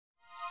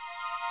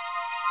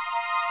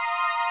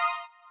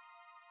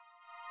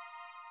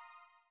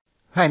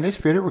Hi, in this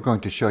video we're going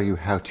to show you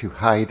how to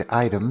hide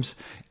items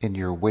in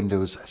your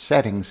Windows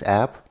Settings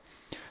app.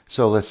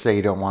 So let's say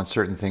you don't want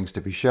certain things to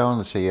be shown.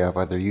 Let's say you have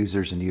other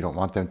users and you don't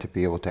want them to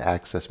be able to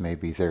access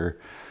maybe their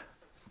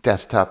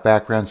desktop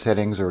background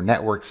settings or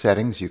network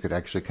settings. You could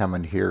actually come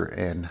in here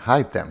and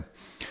hide them.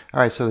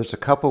 Alright, so there's a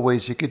couple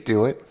ways you could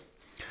do it.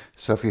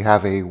 So if you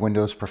have a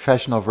Windows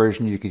Professional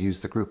version, you could use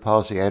the Group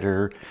Policy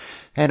Editor.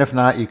 And if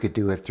not, you could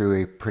do it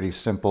through a pretty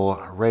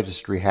simple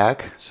registry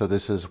hack. So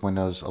this is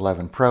Windows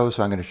 11 Pro,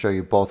 so I'm going to show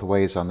you both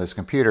ways on this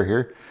computer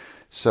here.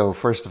 So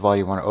first of all,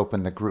 you want to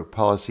open the Group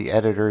Policy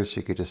Editor.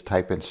 So you could just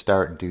type in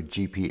start and do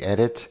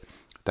gpedit.msc,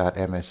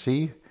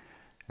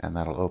 and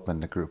that'll open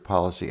the Group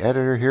Policy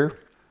Editor here.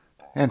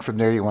 And from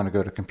there, you want to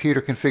go to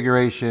Computer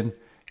Configuration,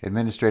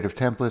 Administrative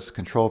Templates,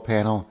 Control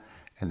Panel,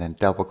 and then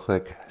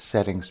double-click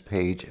Settings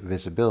Page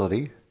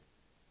Visibility.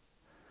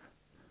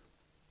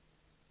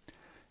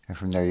 And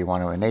from there you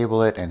want to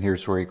enable it, and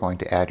here's where you're going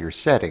to add your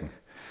setting.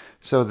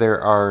 So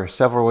there are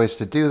several ways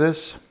to do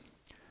this.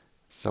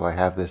 So I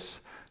have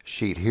this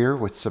sheet here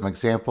with some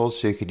examples.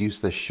 So you could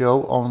use the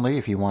Show Only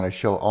if you want to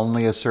show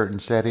only a certain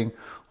setting,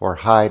 or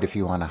Hide if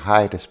you want to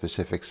hide a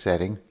specific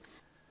setting.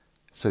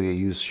 So you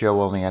use Show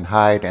Only and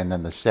Hide, and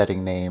then the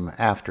setting name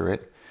after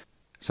it.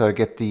 So to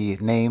get the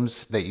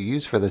names that you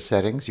use for the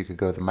settings, you could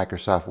go to the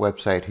Microsoft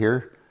website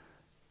here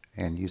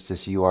and use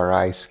this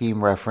URI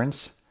scheme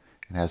reference.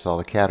 It has all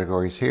the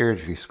categories here.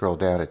 If you scroll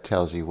down, it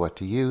tells you what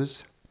to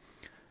use.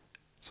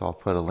 So I'll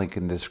put a link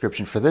in the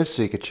description for this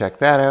so you could check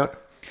that out.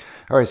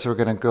 All right, so we're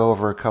going to go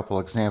over a couple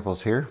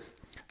examples here.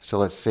 So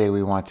let's say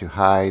we want to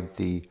hide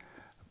the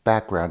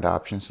background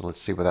option. So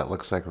let's see what that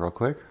looks like real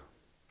quick.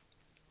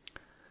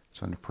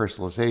 So under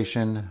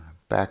personalization,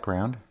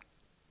 background.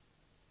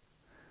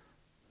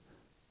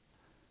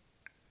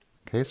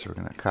 Okay, so we're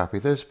going to copy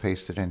this,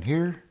 paste it in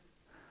here,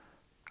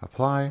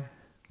 apply,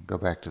 go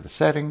back to the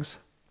settings,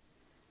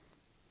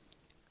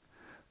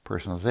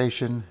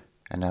 personalization,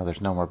 and now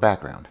there's no more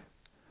background.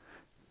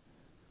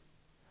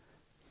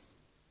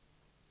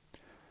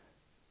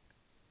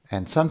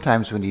 And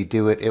sometimes when you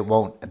do it, it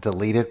won't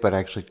delete it, but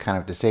actually kind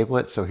of disable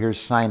it. So here's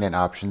sign-in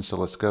options. So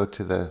let's go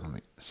to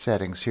the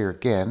settings here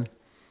again.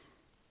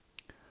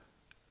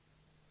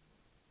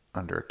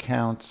 Under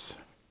accounts,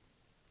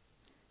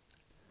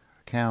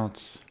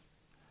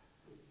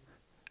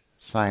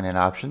 sign-in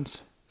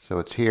options. So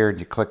it's here and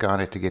you click on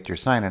it to get your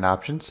sign-in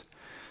options.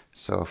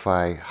 So if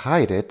I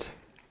hide it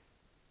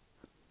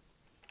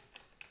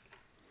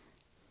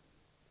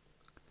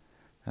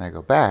and I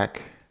go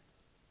back,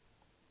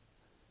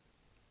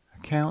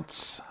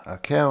 accounts,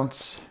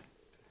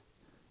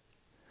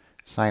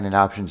 sign-in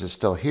options is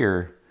still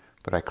here,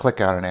 but I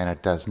click on it and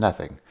it does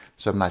nothing.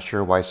 So I'm not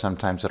sure why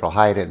sometimes it'll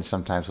hide it and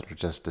sometimes it'll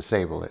just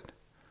disable it.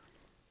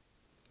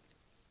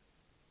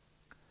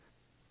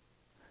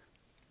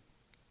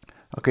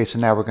 Okay, so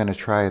now we're going to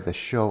try the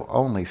Show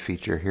Only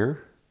feature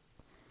here.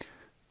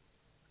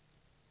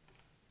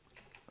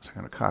 So I'm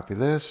going to copy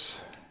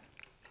this.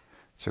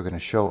 So we're going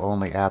to Show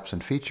Only Apps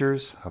and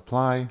Features,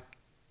 apply.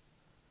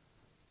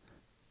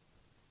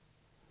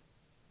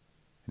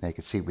 And you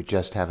can see we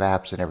just have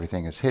apps and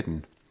everything is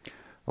hidden.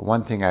 But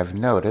one thing I've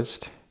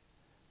noticed,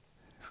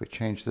 if we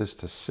change this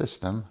to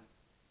System,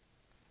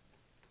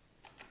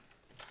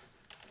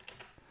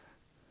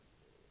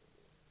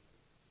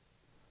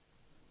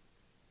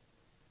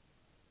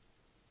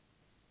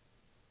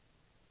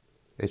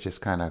 it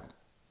just kind of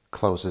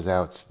closes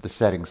out the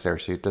settings there,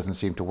 so it doesn't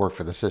seem to work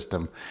for the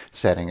system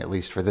setting, at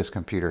least for this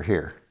computer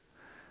here.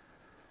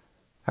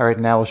 All right,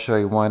 now we'll show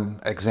you one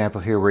example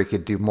here where you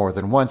could do more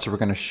than one. So we're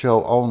going to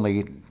show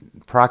only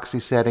proxy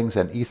settings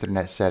and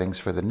Ethernet settings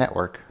for the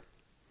network.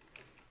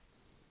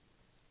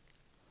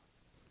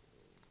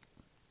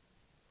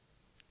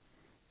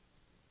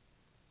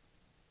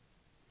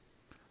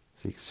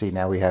 So you can see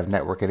now we have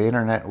network and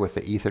internet with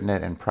the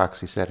Ethernet and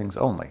proxy settings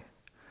only.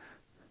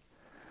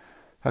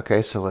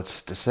 Okay, so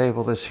let's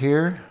disable this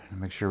here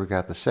and make sure we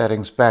got the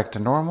settings back to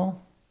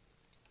normal.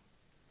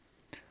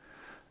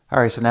 All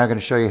right, so now I'm going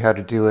to show you how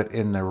to do it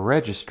in the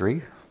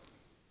registry.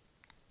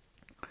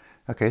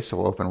 Okay, so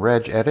we'll open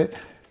regedit.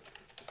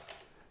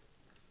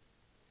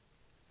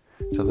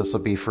 So this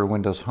will be for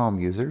Windows Home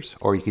users,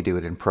 or you could do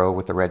it in Pro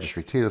with the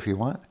registry too if you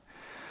want.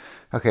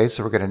 Okay,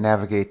 so we're going to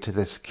navigate to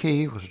this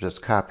key, which will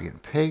just copy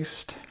and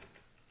paste.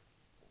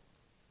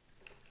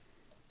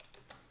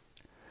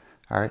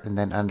 All right, and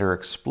then under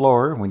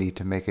Explorer, we need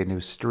to make a new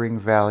string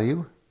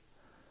value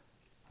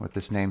with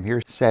this name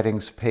here,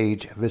 Settings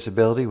Page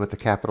Visibility with the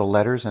capital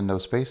letters and no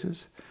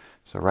spaces.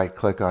 So right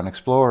click on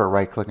Explorer, or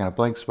right click on a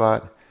blank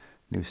spot,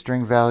 new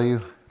string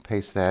value,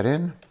 paste that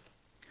in. And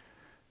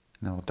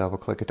then we'll double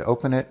click it to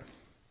open it.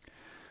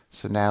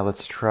 So now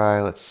let's try,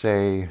 let's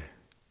say,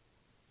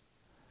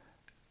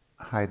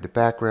 hide the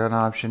background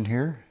option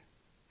here.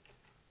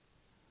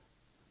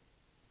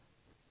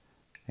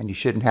 And you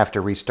shouldn't have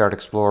to restart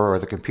Explorer, or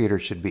the computer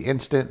should be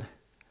instant.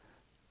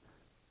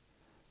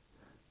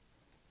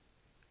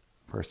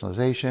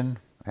 Personalization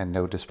and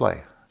no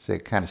display. So you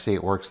kind of see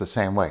it works the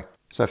same way.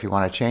 So if you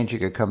want to change, you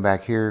could come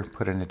back here,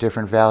 put in a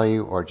different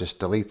value, or just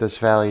delete this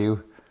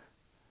value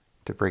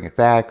to bring it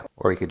back,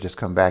 or you could just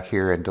come back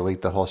here and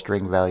delete the whole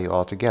string value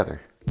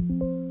altogether.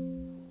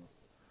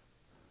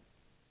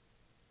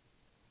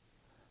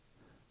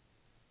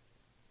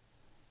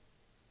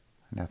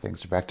 Now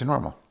things are back to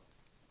normal.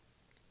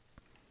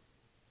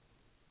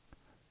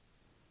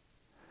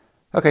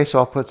 Okay, so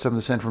I'll put some of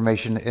this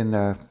information in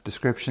the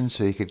description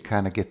so you could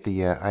kind of get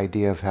the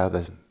idea of how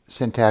the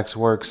syntax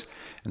works,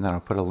 and then I'll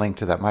put a link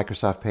to that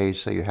Microsoft page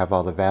so you have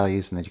all the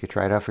values and then you can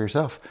try it out for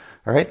yourself.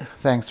 All right,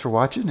 thanks for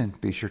watching and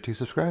be sure to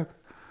subscribe.